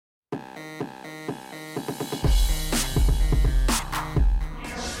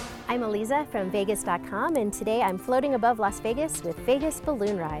I'm Aleza from Vegas.com, and today I'm floating above Las Vegas with Vegas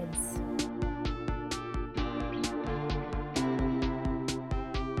Balloon Rides.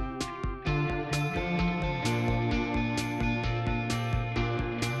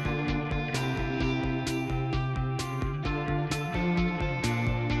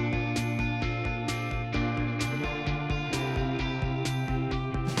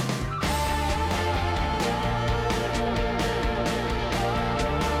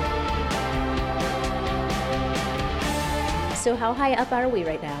 So how high up are we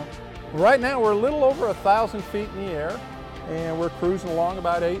right now? Right now we're a little over 1,000 feet in the air, and we're cruising along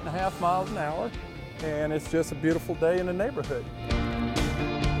about 8.5 miles an hour, and it's just a beautiful day in the neighborhood.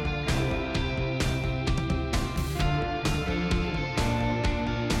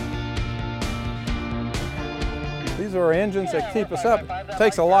 These are our engines that keep us up. It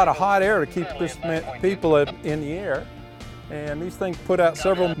takes a lot of hot air to keep this people in the air, and these things put out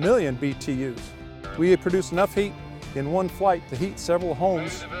several million BTUs. We produce enough heat in one flight to heat several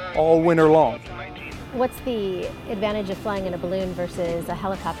homes all winter long. What's the advantage of flying in a balloon versus a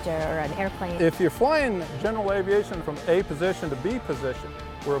helicopter or an airplane? If you're flying general aviation from A position to B position,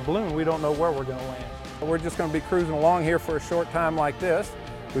 we're a balloon, we don't know where we're going to land. We're just going to be cruising along here for a short time like this.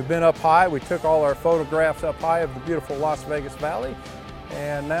 We've been up high, we took all our photographs up high of the beautiful Las Vegas Valley,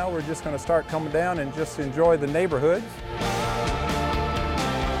 and now we're just going to start coming down and just enjoy the neighborhoods.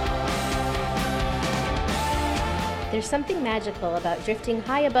 There's something magical about drifting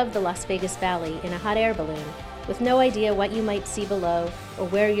high above the Las Vegas Valley in a hot air balloon, with no idea what you might see below or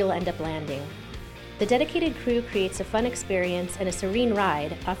where you'll end up landing. The dedicated crew creates a fun experience and a serene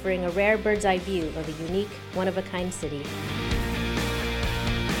ride, offering a rare bird's eye view of a unique, one-of-a-kind city.